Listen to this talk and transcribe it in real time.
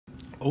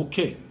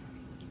Okay,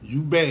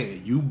 you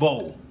bad, you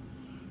bold,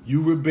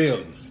 you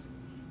rebellious.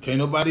 Can't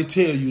nobody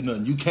tell you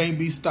nothing. You can't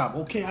be stopped.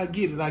 Okay, I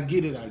get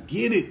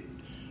it.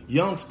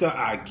 Youngster,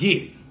 I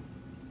get it.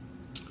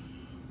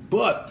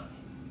 But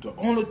the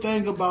only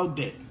thing about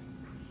that,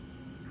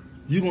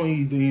 you're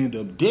going to either end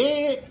up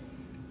dead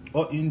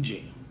or in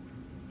jail.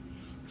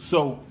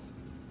 So,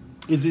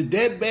 is it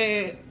that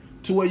bad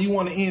to where you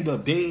want to end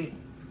up dead?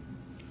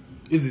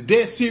 Is it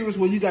that serious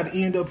where you got to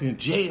end up in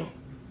jail?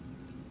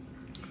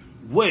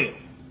 Well,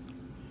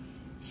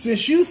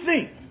 since you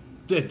think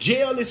that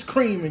jail is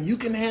cream and you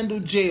can handle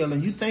jail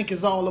and you think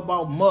it's all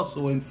about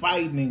muscle and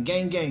fighting and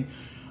gang,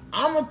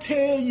 I'm going to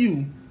tell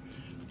you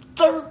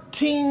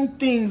 13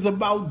 things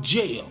about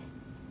jail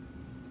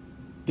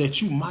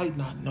that you might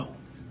not know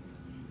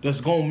that's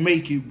going to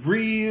make it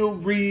real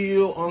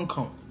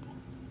uncomfortable.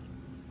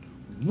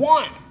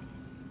 1,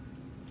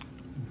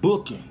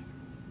 booking.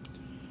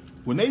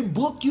 When they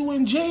book you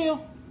in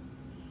jail,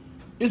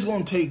 it's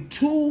going to take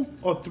 2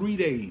 or 3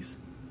 days.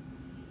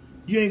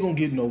 You ain't going to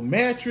get no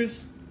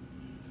mattress.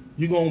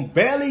 You're going to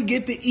barely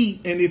get to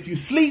eat. And if you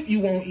sleep, you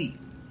won't eat.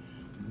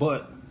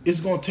 But it's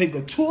going to take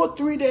a 2 or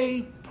 3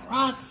 day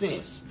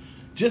process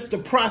just to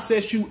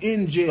process you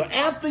in jail.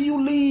 After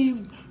you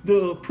leave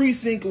the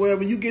precinct or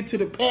wherever you get to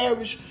the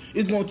parish,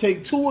 it's going to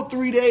take 2 or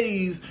 3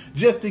 days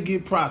just to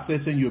get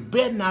processed. And you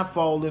better not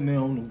fall in there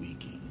on the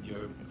weekend. You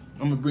heard me?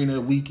 I'm going to bring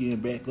that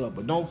weekend back up,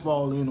 but don't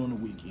fall in on the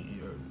weekend.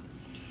 You heard me?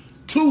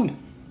 2,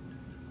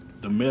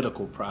 the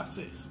medical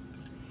process.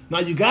 Now,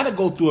 you got to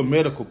go through a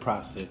medical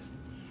process.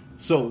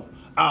 So,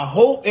 I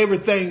hope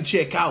everything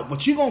check out.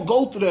 But you're going to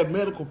go through that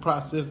medical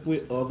process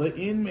with other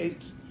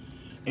inmates.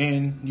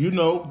 And, you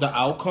know, the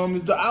outcome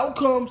is the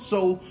outcome.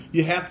 So,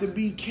 you have to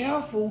be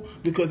careful.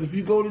 Because if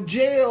you go to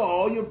jail,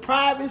 all your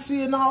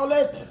privacy and all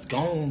that, that's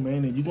gone,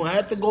 man. And you're going to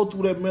have to go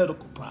through that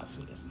medical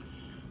process.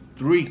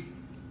 3,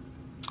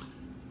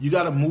 you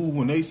got to move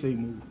when they say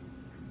move.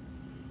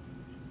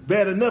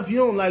 Bad enough, you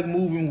don't like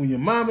moving when your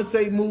mama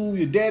say move,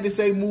 your daddy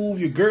say move,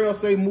 your girl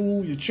say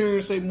move, your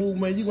children say move,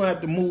 man. You're going to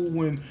have to move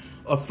when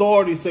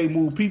authorities say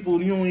move.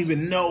 People you don't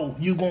even know,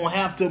 you're going to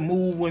have to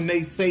move when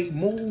they say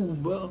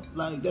move, bro.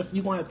 Like,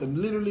 you're going to have to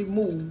literally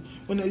move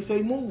when they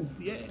say move.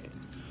 Yeah,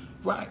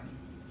 right.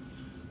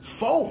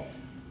 4,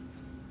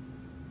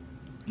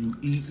 you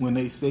eat when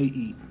they say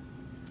eat.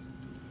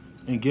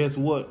 And guess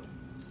what?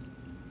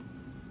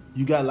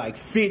 You got like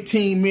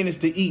 15 minutes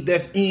to eat.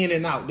 That's in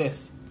and out.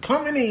 That's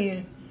coming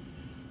in,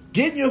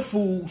 getting your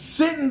food,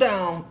 sitting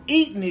down,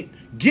 eating it,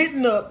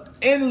 getting up,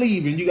 and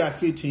leaving. You got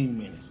 15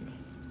 minutes, man.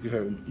 You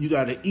heard me? You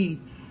got to eat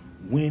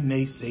when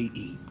they say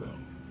eat, bro.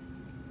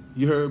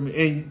 You heard me?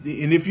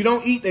 And if you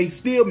don't eat, they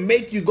still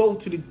make you go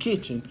to the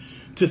kitchen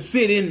to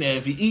sit in there.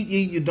 If you eat, you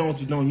eat. You don't,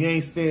 you don't. You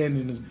ain't staying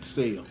in the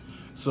cell.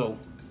 So,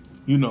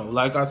 you know,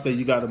 like I said,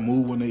 you got to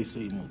move when they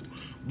say move.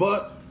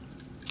 But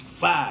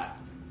 5,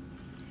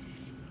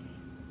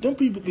 them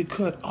people can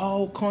cut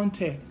all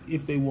contact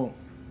if they want.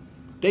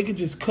 They could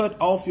just cut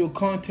off your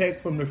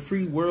contact from the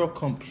free world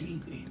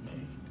completely,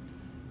 man.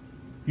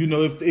 You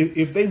know,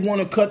 if they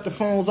want to cut the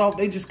phones off,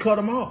 they just cut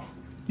them off.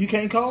 You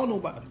can't call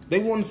nobody. They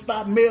want to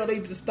stop mail, they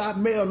just stop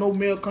mail. No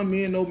mail come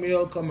in, no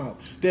mail come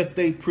out. That's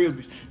their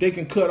privilege. They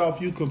can cut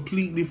off you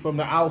completely from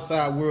the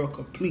outside world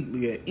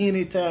completely at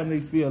any time they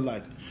feel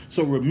like it.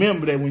 So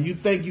remember that when you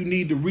think you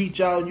need to reach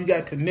out, you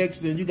got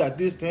connections and you got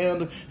this to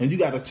handle, and you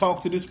got to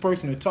talk to this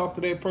person and talk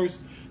to that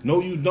person.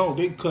 No, you don't.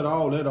 They cut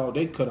all that off.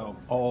 They cut off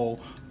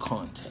all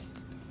contact.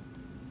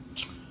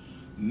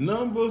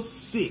 Number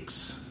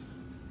 6,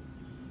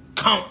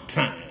 count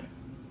time.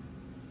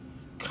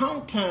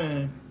 Count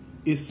time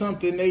is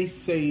something they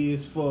say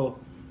is for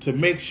to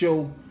make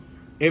sure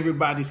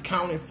everybody's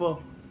counted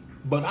for.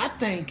 But I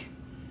think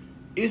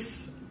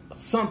it's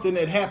something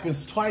that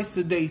happens twice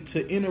a day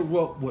to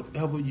interrupt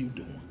whatever you're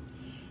doing.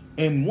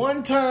 And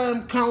one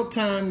time, count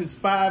time is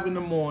 5 in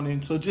the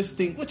morning. So just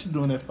think, what you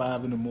doing at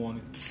 5 in the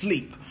morning?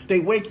 Sleep. They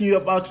waking you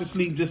up out your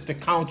sleep just to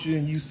count you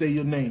and you say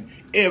your name.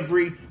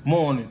 Every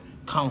morning,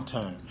 count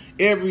time.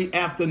 Every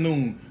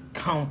afternoon,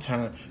 count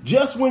time.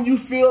 Just when you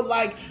feel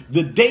like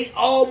the day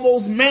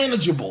almost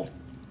manageable,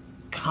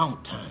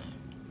 count time.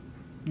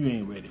 You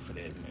ain't ready for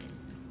that, man.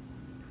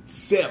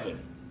 7,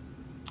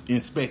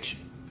 inspection.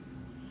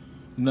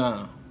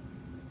 Now,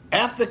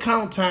 after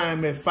count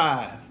time at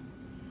 5,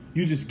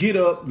 you just get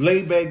up,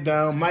 lay back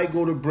down, might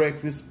go to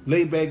breakfast,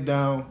 lay back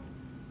down,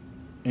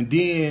 and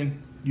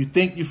then you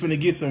think you're finna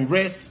get some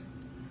rest.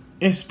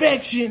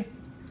 Inspection.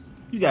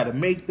 You got to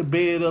make the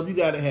bed up. You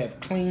got to have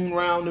clean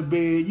around the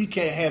bed. You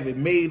can't have it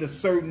made a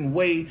certain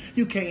way.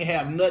 You can't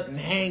have nothing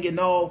hanging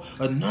off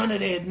or none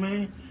of that,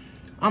 man.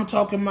 I'm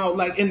talking about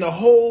like in the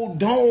whole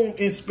dome,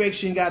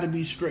 inspection got to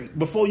be straight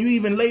before you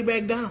even lay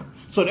back down.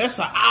 So that's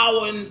an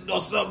hour or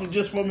something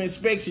just from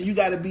inspection. You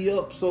got to be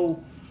up.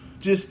 So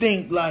just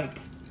think like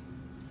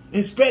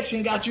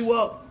inspection got you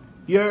up.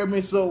 You heard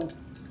me? So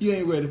you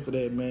ain't ready for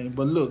that, man.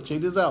 But look,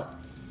 check this out.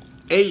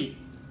 8,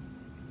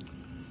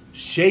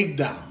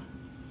 shakedown.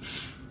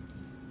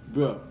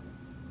 Bro,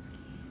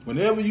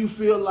 whenever you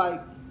feel like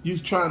you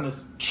trying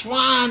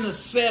to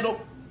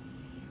settle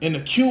and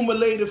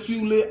accumulate a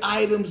few little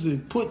items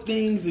and put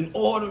things in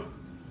order,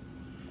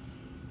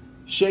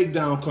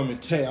 Shakedown come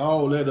and tear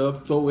all that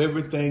up, throw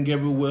everything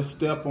everywhere,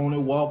 step on it,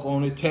 walk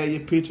on it, tear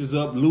your pictures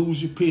up,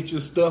 lose your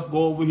pictures, stuff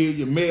go over here,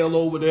 your mail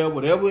over there,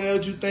 whatever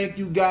else you think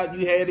you got,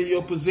 you had in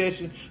your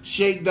possession.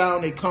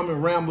 Shakedown, they come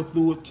and ramble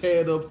through it,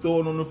 tear it up, throw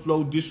it on the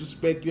floor,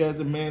 disrespect you as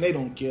a man. They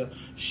don't care.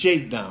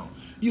 Shakedown.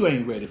 You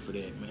ain't ready for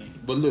that, man.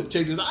 But look,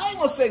 check this. I ain't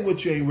gonna say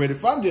what you ain't ready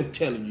for. I'm just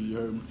telling you, you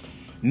heard me.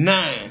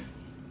 9.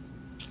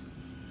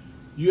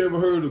 You ever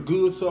heard of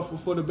good suffer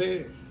for the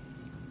bad?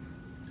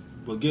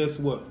 But guess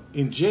what?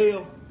 In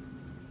jail,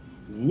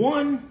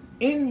 one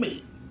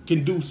inmate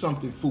can do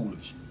something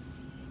foolish.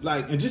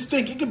 Like, and just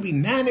think, it could be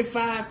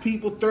 95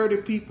 people, 30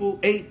 people,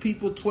 8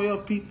 people,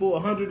 12 people,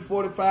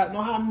 145,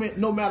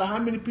 no matter how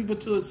many people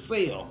to a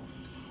cell.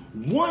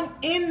 One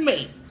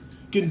inmate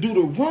can do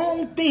the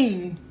wrong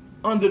thing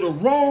under the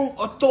wrong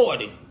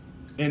authority,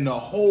 and the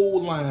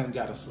whole line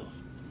gotta suffer.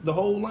 The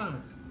whole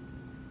line.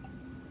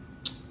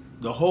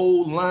 The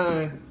whole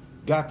line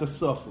got to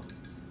suffer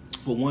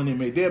for one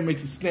inmate. They'll make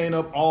you stand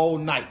up all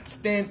night.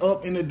 Stand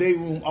up in the day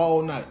room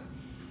all night.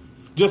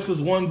 Just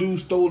because one dude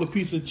stole a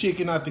piece of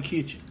chicken out the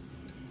kitchen.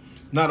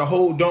 Now the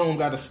whole dome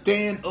got to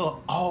stand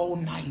up all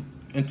night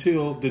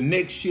until the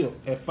next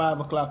shift at 5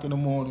 o'clock in the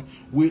morning,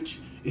 which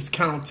is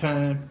count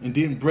time, and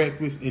then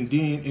breakfast, and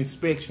then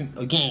inspection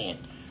again.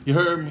 You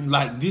heard me?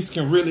 Like, this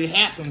can really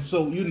happen.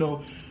 So,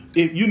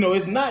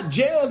 it's not,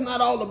 jail's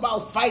not all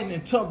about fighting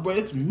and tough, but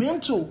it's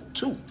mental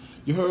too.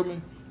 You heard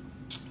me?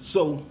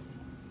 So,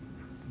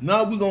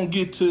 now we're going to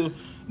get to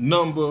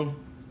number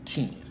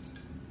 10.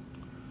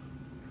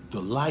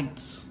 The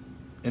lights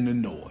and the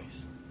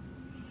noise.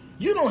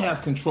 You don't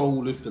have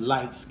control if the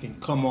lights can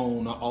come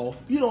on or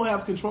off. You don't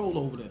have control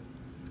over that.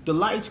 The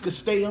lights could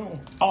stay on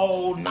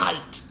all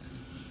night.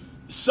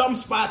 Some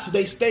spots,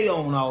 they stay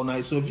on all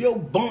night. So if your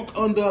bunk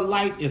under a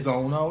light is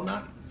on all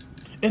night.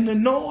 And the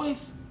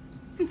noise,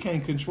 you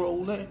can't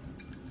control that.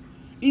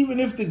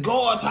 Even if the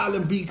guards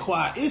hollering be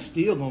quiet, it's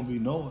still going to be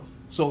noise.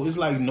 So it's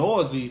like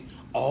noisy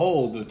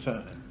all the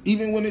time.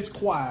 Even when it's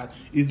quiet,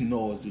 it's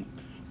noisy.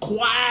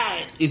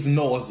 Quiet is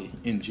noisy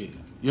in jail.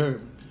 You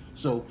heard me?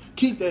 So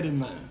keep that in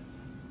mind.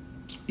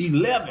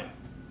 11.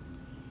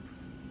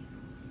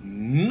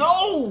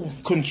 No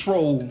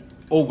control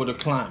over the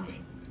climate.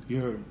 You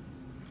heard me?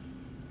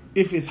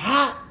 If it's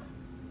hot,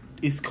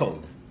 it's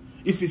cold.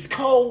 If it's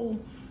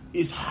cold,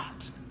 it's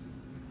hot.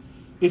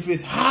 If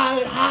it's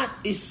hot,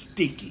 it's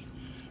sticky.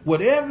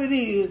 Whatever it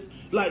is,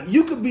 like,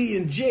 you could be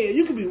in jail.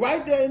 You could be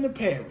right there in the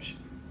parish,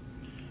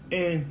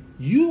 and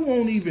you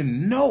won't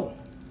even know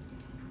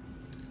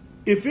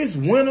if it's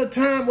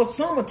wintertime or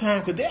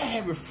summertime, because they'll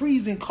have it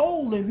freezing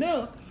cold in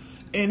there,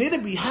 and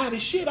it'll be hot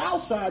as shit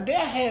outside. They'll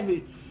have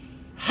it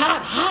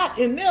hot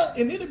in there,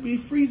 and it'll be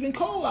freezing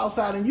cold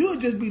outside, and you'll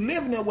just be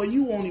living there where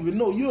you won't even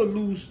know. You'll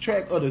lose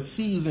track of the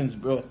seasons,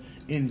 bro,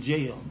 in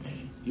jail,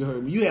 man. You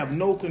heard me? You have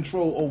no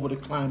control over the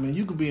climate.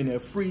 You could be in there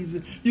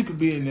freezing. You could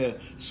be in there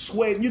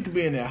sweating. You could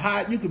be in there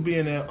hot. You could be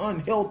in there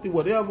unhealthy,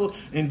 whatever,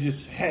 and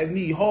just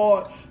need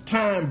hard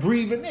time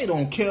breathing. They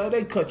don't care.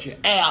 They cut you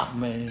out,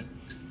 man.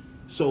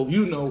 So,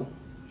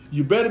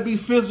 you better be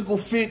physical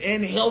fit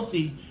and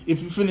healthy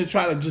if you're finna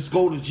try to just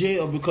go to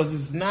jail, because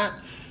it's not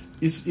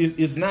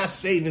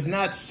safe. It's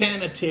not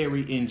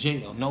sanitary in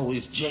jail. No,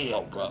 it's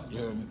jail, bro. You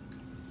heard me?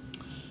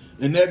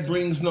 And that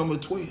brings number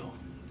 12.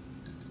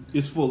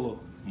 It's full of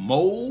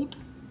mold,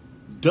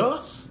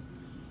 dust,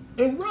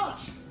 and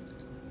rust.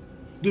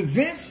 The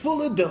vents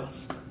full of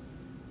dust.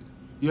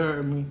 You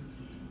heard me?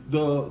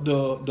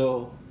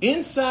 The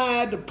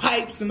inside, the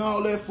pipes and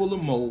all that full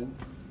of mold.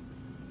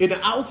 And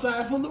the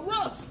outside full of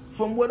rust.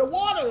 From where the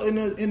water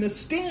and the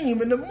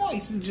steam and the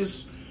moist is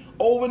just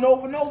over and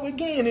over and over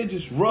again. It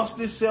just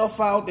rusts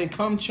itself out. They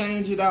come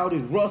change it out.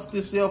 It rusts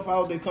itself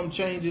out. They come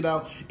change it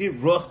out. It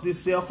rusts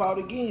itself out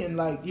again.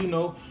 Like,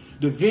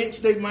 the vents,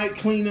 they might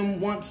clean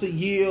them once a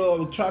year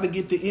or try to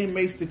get the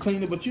inmates to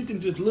clean it. But you can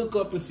just look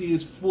up and see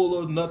it's full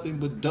of nothing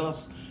but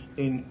dust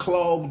and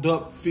clogged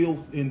up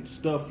filth and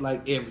stuff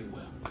like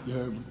everywhere. You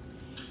heard me?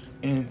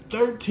 And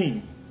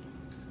 13,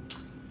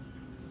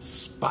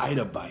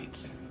 spider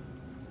bites.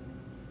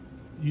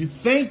 You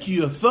think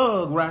you're a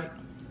thug, right?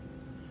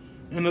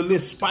 And a little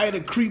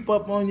spider creep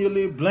up on your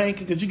little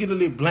blanket, because you get a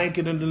little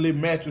blanket and a little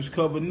mattress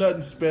cover.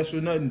 Nothing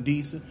special, nothing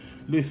decent.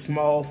 Little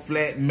small,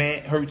 flat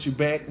mat, hurt your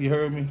back. You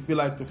heard me? Feel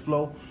like the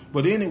flow.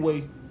 But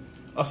anyway,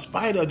 a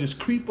spider just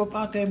creep up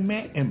out that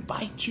mat and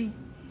bite you.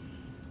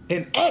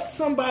 And ask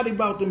somebody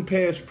about them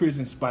parish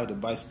prison spider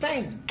bites.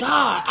 Thank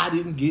God I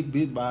didn't get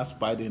bit by a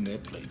spider in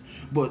that place.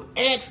 But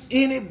ask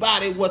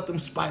anybody what them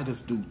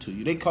spiders do to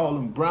you. They call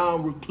them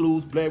brown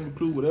recluse, black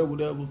recluse,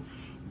 whatever.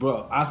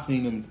 Bro, I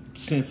seen them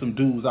send some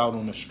dudes out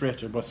on a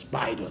stretcher, but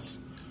spiders.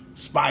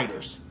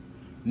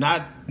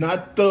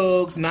 Not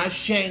thugs, not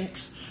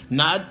shanks,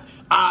 not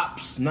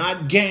ops,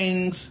 not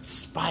gangs.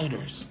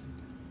 Spiders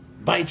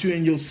bite you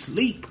in your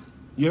sleep.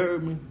 You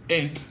heard me?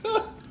 And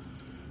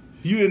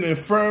You in the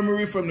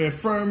infirmary, from the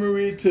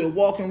infirmary to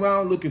walking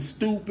around looking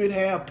stupid,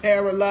 half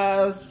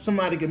paralyzed.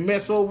 Somebody can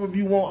mess over if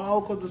you want,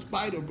 all because of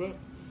spider, bro.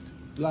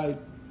 Like,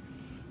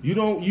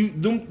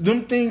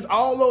 them things,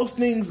 all those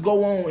things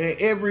go on in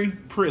every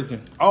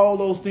prison. All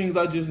those things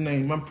I just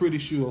named, I'm pretty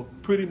sure.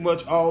 Pretty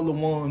much all the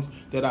ones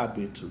that I've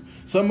been to.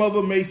 Some of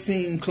them may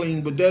seem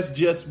clean, but that's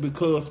just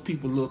because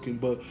people looking.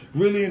 But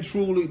really and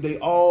truly, they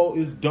all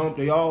is dump.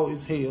 They all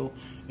is hell.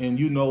 And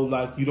you know,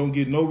 like, you don't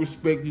get no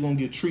respect. You're going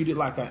to get treated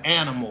like an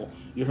animal.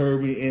 You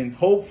heard me? And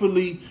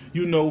hopefully,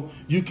 you know,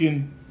 you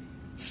can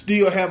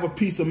still have a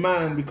peace of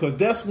mind, because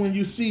that's when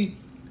you see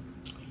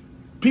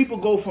people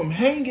go from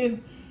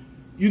hanging,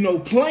 you know,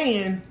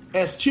 playing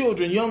as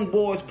children, young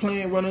boys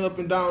playing, running up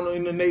and down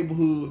in the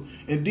neighborhood,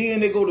 and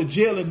then they go to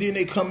jail, and then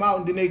they come out,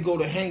 and then they go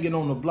to hanging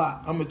on the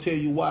block. I'm going to tell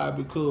you why.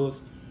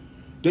 Because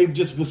they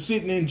just was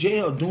sitting in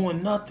jail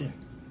doing nothing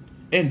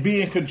and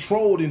being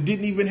controlled and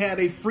didn't even have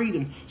their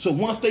freedom. So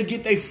once they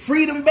get their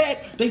freedom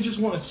back, they just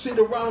want to sit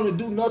around and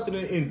do nothing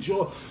and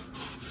enjoy.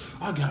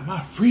 I got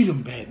my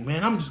freedom back,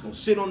 man. I'm just going to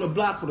sit on the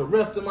block for the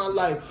rest of my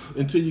life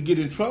until you get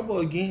in trouble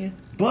again.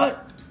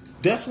 But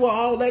that's where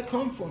all that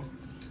come from,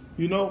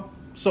 you know?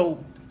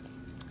 So,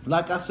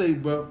 like I say,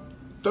 bro,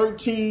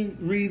 13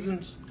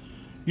 reasons,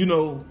 you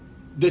know,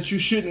 that you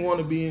shouldn't want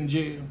to be in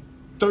jail.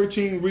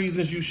 13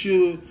 reasons you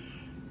should,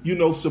 you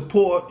know,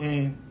 support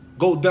and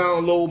go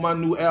download my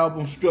new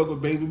album, Struggle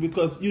Baby,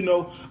 because, you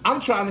know,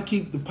 I'm trying to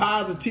keep the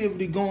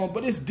positivity going,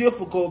 but it's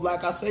difficult,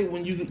 like I say,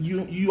 when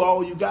you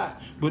all you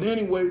got. But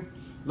anyway,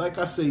 like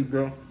I say,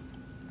 bro,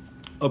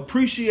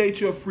 appreciate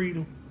your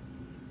freedom.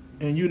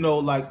 And, you know,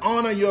 like,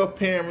 honor your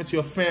parents,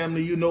 your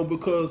family, you know,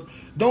 because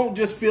don't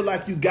just feel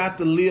like you got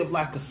to live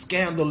like a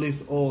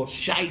scandalous or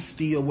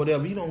shiesty or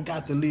whatever. You don't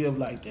got to live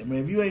like that,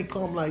 man. If you ain't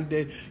come like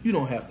that, you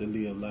don't have to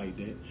live like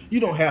that. You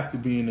don't have to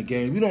be in the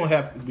game. You don't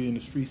have to be in the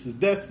streets. If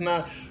that's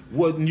not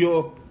what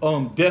your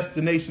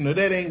destination, or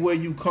that ain't where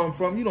you come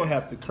from, you don't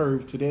have to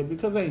curve to that,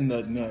 because ain't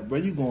nothing there, bro.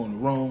 You going the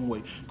wrong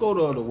way. Go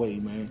the other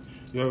way, man.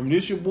 You heard me?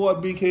 This your boy,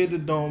 Big Head the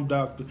Dome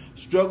Doctor.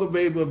 Struggle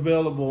Baby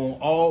available on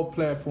all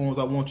platforms.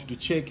 I want you to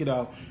check it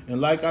out.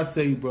 And like I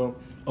say, bro,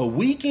 a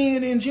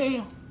weekend in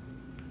jail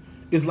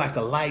is like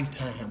a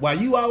lifetime. While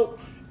you out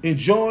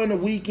enjoying the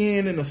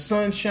weekend and the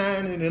sun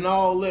shining and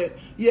all that,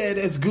 yeah,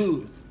 that's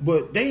good.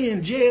 But they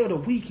in jail, the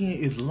weekend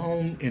is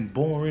long and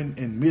boring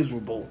and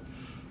miserable.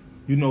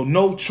 You know,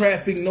 no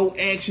traffic, no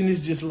action.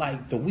 It's just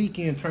like the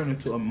weekend turned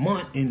into a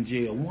month in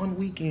jail. One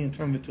weekend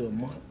turned into a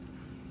month.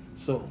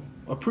 So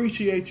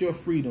appreciate your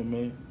freedom,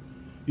 man.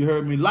 You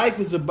heard me? Life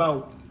is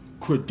about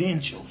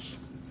credentials.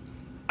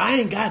 I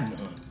ain't got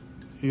none.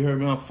 You heard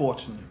me?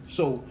 Unfortunately.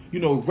 So, you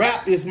know,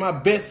 rap is my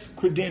best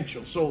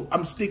credential. So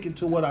I'm sticking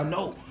to what I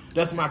know.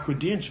 That's my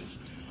credentials.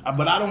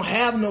 But I don't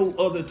have no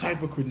other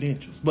type of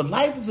credentials. But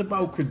life is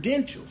about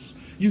credentials.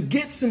 You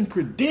get some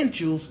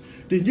credentials,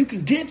 then you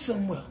can get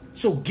somewhere.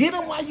 So get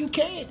them while you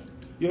can.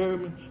 You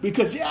heard me?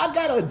 Because, yeah, I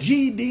got a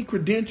GED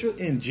credential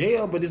in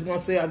jail, but it's going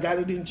to say I got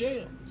it in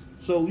jail.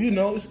 So, you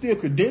know, it's still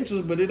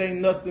credentials, but it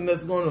ain't nothing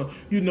that's going to,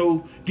 you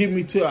know, get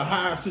me to a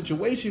higher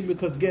situation,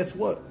 because guess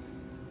what?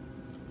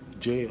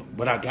 Jail.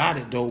 But I got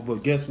it, though.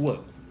 But guess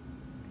what?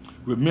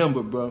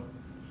 Remember, bro,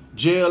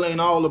 jail ain't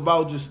all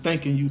about just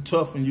thinking you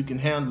tough and you can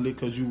handle it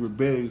because you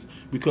rebellious.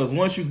 Because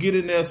once you get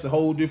in there, it's a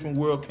whole different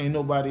world. Can't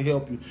nobody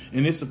help you.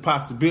 And it's a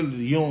possibility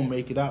you don't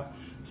make it out.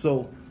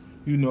 So,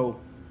 you know,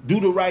 do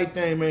the right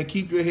thing, man.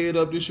 Keep your head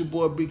up. This your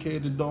boy, Big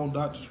Head the Dome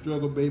Doctor.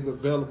 Struggle Baby,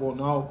 available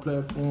on all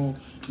platforms.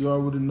 You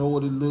already know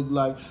what it look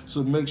like.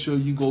 So make sure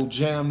you go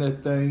jam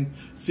that thing.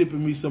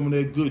 Sipping me some of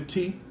that good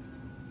tea.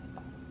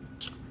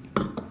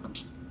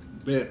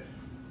 Bet.